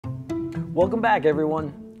Welcome back,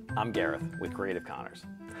 everyone. I'm Gareth with Creative Connors.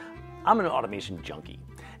 I'm an automation junkie,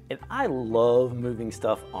 and I love moving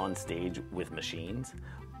stuff on stage with machines.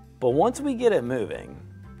 But once we get it moving,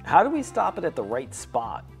 how do we stop it at the right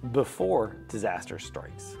spot before disaster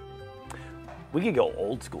strikes? We could go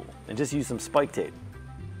old school and just use some spike tape.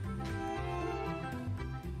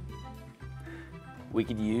 We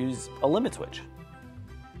could use a limit switch.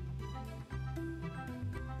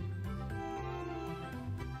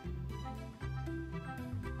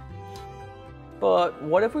 But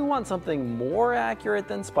what if we want something more accurate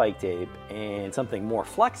than spike tape and something more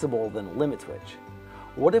flexible than a limit switch?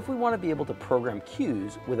 What if we want to be able to program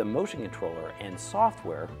cues with a motion controller and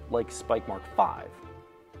software like Spike Mark 5?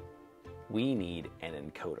 We need an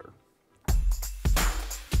encoder.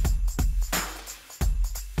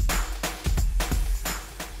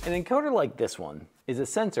 An encoder like this one is a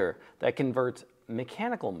sensor that converts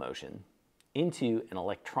mechanical motion into an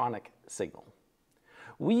electronic signal.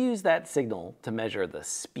 We use that signal to measure the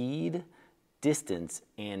speed, distance,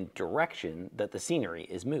 and direction that the scenery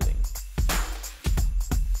is moving.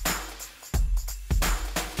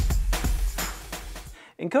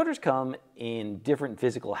 Encoders come in different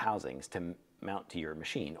physical housings to mount to your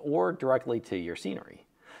machine or directly to your scenery.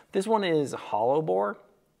 This one is hollow bore,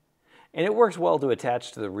 and it works well to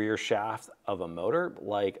attach to the rear shaft of a motor,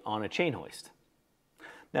 like on a chain hoist.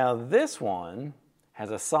 Now this one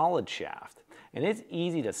has a solid shaft, and it's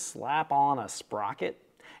easy to slap on a sprocket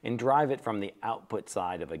and drive it from the output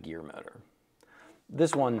side of a gear motor.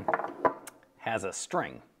 This one has a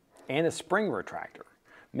string and a spring retractor,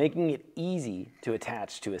 making it easy to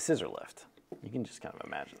attach to a scissor lift. You can just kind of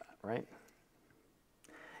imagine that, right?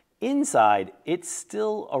 Inside, it's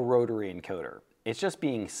still a rotary encoder. It's just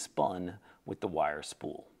being spun with the wire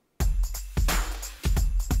spool.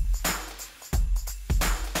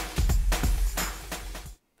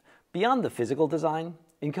 Beyond the physical design,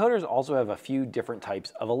 encoders also have a few different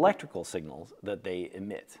types of electrical signals that they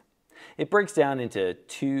emit. It breaks down into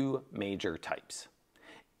two major types: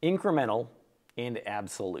 incremental and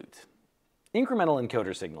absolute. Incremental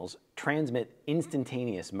encoder signals transmit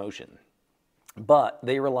instantaneous motion, but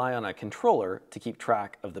they rely on a controller to keep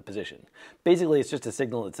track of the position. Basically, it's just a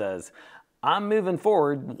signal that says, I'm moving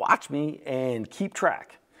forward, watch me, and keep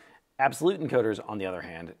track. Absolute encoders, on the other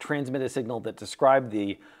hand, transmit a signal that describes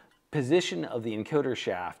the position of the encoder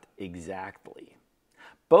shaft exactly.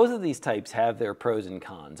 Both of these types have their pros and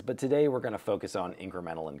cons, but today we're going to focus on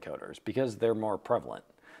incremental encoders because they're more prevalent,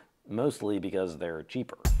 mostly because they're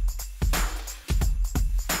cheaper.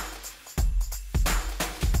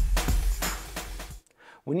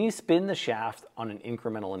 When you spin the shaft on an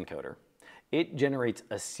incremental encoder, it generates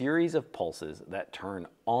a series of pulses that turn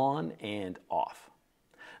on and off.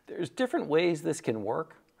 There's different ways this can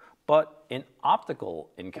work, but an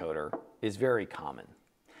optical encoder is very common.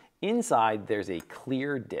 Inside, there's a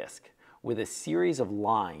clear disc with a series of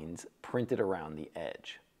lines printed around the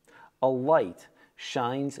edge. A light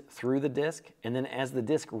shines through the disc, and then as the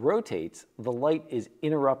disc rotates, the light is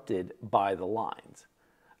interrupted by the lines.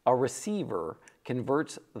 A receiver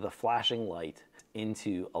converts the flashing light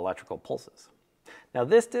into electrical pulses. Now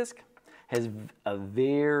this disc has a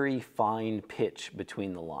very fine pitch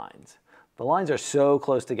between the lines. The lines are so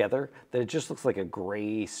close together that it just looks like a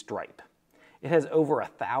gray stripe. It has over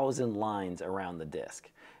 1,000 lines around the disc.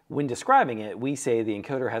 When describing it, we say the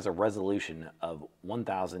encoder has a resolution of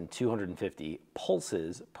 1,250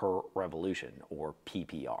 pulses per revolution, or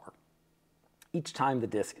PPR. Each time the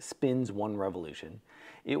disc spins one revolution,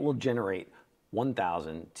 it will generate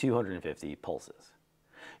 1,250 pulses.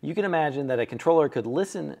 You can imagine that a controller could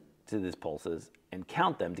listen to these pulses and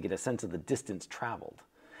count them to get a sense of the distance traveled.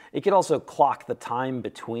 It could also clock the time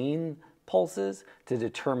between pulses to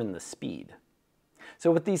determine the speed.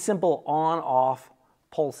 So with these simple on-off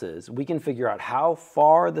pulses, we can figure out how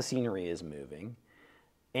far the scenery is moving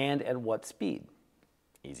and at what speed.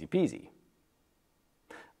 Easy peasy.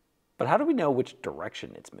 But how do we know which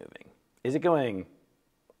direction it's moving? Is it going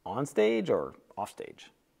on stage or off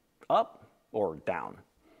stage? Up or down?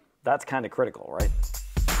 That's kind of critical, right?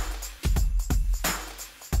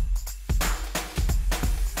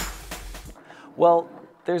 Well,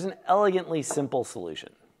 there's an elegantly simple solution.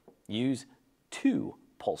 Use two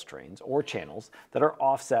pulse trains or channels that are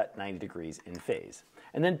offset 90 degrees in phase,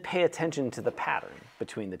 and then pay attention to the pattern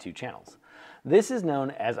between the two channels. This is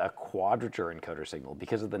known as a quadrature encoder signal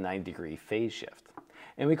because of the 90-degree phase shift.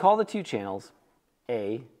 And we call the two channels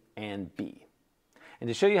A and B. And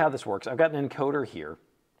to show you how this works, I've got an encoder here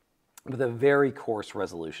with a very coarse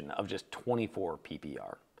resolution of just 24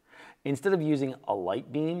 PPR. Instead of using a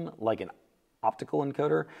light beam like an optical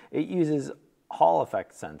encoder, it uses Hall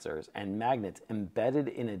effect sensors and magnets embedded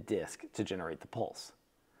in a disk to generate the pulse.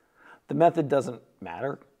 The method doesn't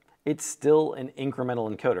matter. It's still an incremental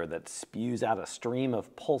encoder that spews out a stream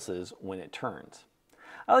of pulses when it turns.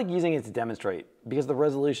 I like using it to demonstrate because the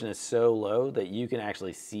resolution is so low that you can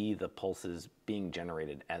actually see the pulses being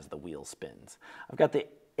generated as the wheel spins. I've got the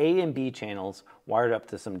A and B channels wired up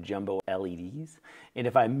to some jumbo LEDs, and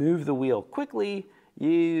if I move the wheel quickly,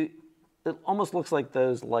 it almost looks like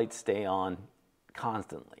those lights stay on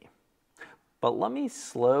constantly. But let me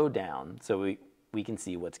slow down so we can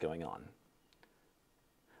see what's going on.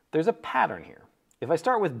 There's a pattern here. If I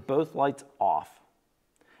start with both lights off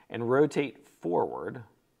and rotate forward,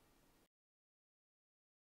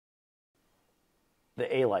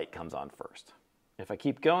 the A light comes on first. If I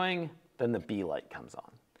keep going, then the B light comes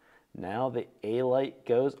on. Now the A light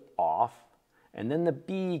goes off, and then the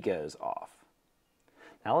B goes off.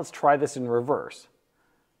 Now let's try this in reverse.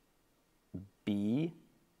 B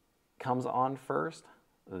comes on first,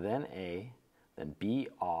 then A, then B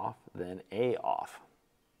off, then A off.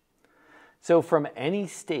 So from any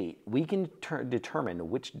state, we can determine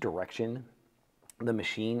which direction the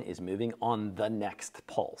machine is moving on the next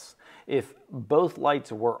pulse. If both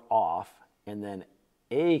lights were off and then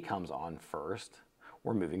A comes on first,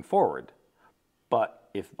 we're moving forward. But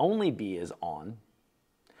if only B is on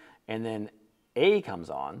and then A comes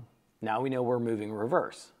on, now we know we're moving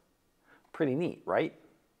reverse. Pretty neat, right?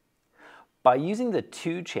 By using the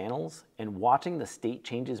two channels and watching the state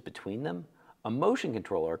changes between them, a motion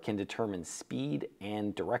controller can determine speed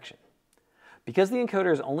and direction. Because the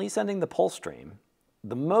encoder is only sending the pulse stream,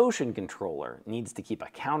 the motion controller needs to keep a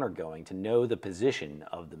counter going to know the position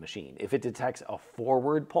of the machine. If it detects a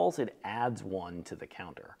forward pulse, it adds 1 to the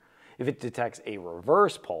counter. If it detects a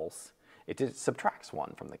reverse pulse, it subtracts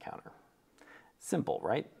 1 from the counter. Simple,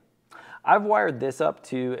 right? I've wired this up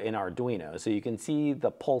to an Arduino so you can see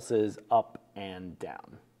the pulses up and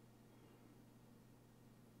down.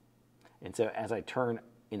 And so as I turn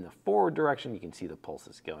in the forward direction, you can see the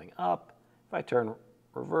pulses going up. If I turn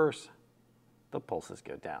reverse, the pulses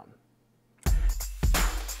go down.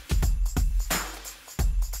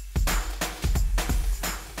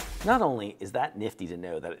 Not only is that nifty to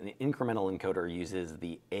know that an incremental encoder uses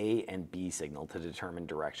the A and B signal to determine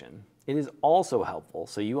direction, it is also helpful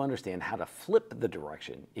so you understand how to flip the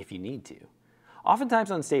direction if you need to.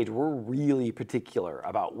 Oftentimes on stage, we're really particular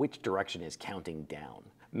about which direction is counting down.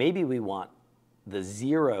 Maybe we want the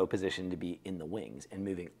 0 position to be in the wings, and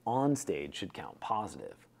moving on stage should count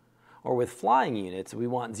positive. Or with flying units, we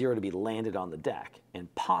want 0 to be landed on the deck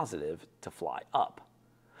and positive to fly up.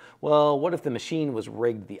 Well, what if the machine was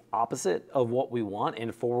rigged the opposite of what we want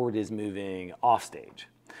and forward is moving off stage?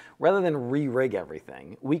 Rather than re-rig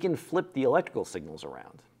everything, we can flip the electrical signals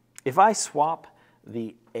around. If I swap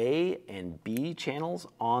the A and B channels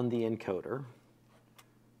on the encoder,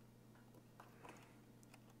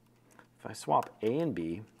 if I swap A and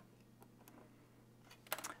B,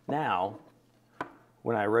 now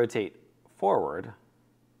when I rotate forward,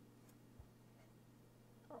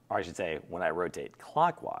 or I should say when I rotate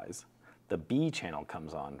clockwise, the B channel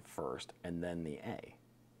comes on first and then the A.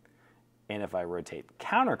 And if I rotate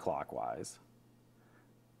counterclockwise,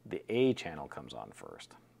 the A channel comes on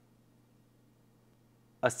first.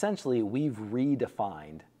 Essentially, we've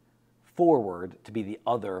redefined forward to be the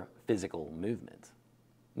other physical movement.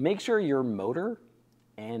 Make sure your motor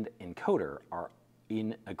and encoder are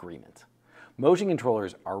in agreement. Motion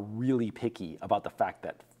controllers are really picky about the fact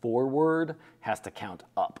that forward has to count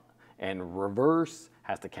up and reverse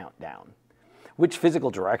has to count down. Which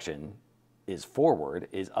physical direction is forward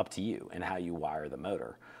is up to you and how you wire the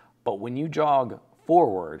motor. But when you jog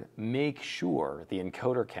forward, make sure the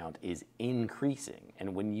encoder count is increasing,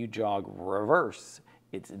 and when you jog reverse,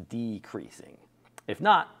 it's decreasing. If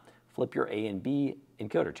not, flip your A and B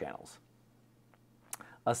encoder channels.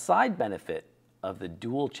 A side benefit of the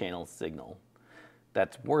dual channel signal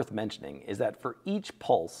that's worth mentioning is that for each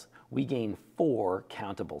pulse, we gain 4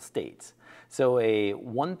 countable states. So a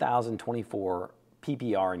 1024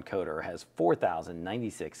 PPR encoder has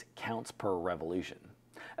 4096 counts per revolution,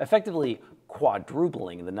 effectively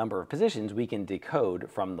quadrupling the number of positions we can decode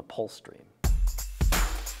from the pulse stream.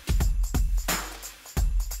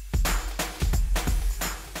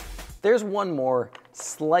 There's one more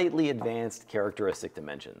slightly advanced characteristic to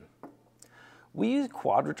mention. We use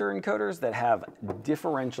Quadrature encoders that have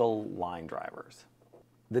differential line drivers.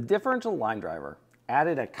 The differential line driver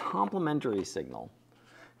added a complementary signal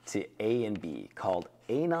to A and B called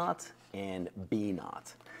A0 and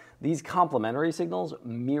B0. These complementary signals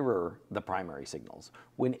mirror the primary signals.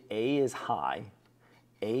 When A is high,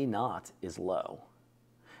 A0 is low.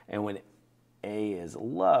 And when A is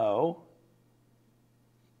low,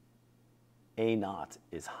 A naught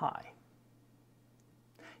is high.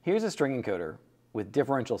 Here's a string encoder with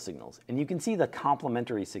differential signals, and you can see the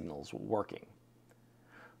complementary signals working.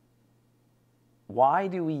 Why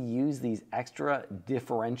do we use these extra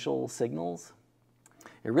differential signals?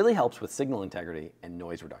 It really helps with signal integrity and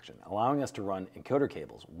noise reduction, allowing us to run encoder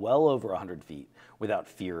cables well over 100 feet without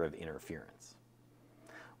fear of interference.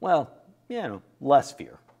 Well, less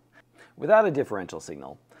fear. Without a differential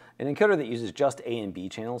signal, an encoder that uses just A and B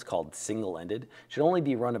channels, called single-ended, should only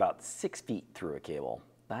be run about 6 feet through a cable.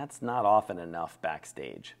 That's not often enough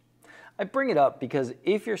backstage. I bring it up because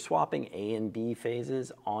if you're swapping A and B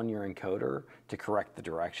phases on your encoder to correct the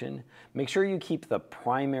direction, make sure you keep the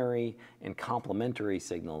primary and complementary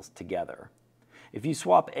signals together. If you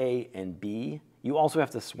swap A and B, you also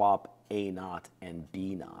have to swap A naught and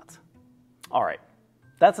B naught. All right,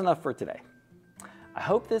 that's enough for today. I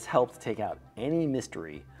hope this helped take out any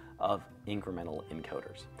mystery of incremental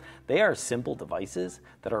encoders. They are simple devices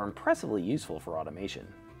that are impressively useful for automation.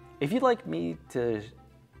 If you'd like me to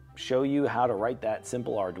show you how to write that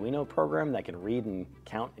simple Arduino program that can read and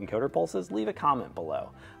count encoder pulses, leave a comment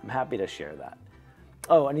below. I'm happy to share that.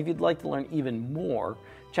 Oh, and if you'd like to learn even more,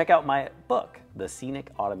 check out my book, The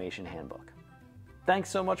Scenic Automation Handbook. Thanks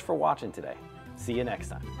so much for watching today. See you next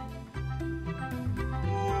time.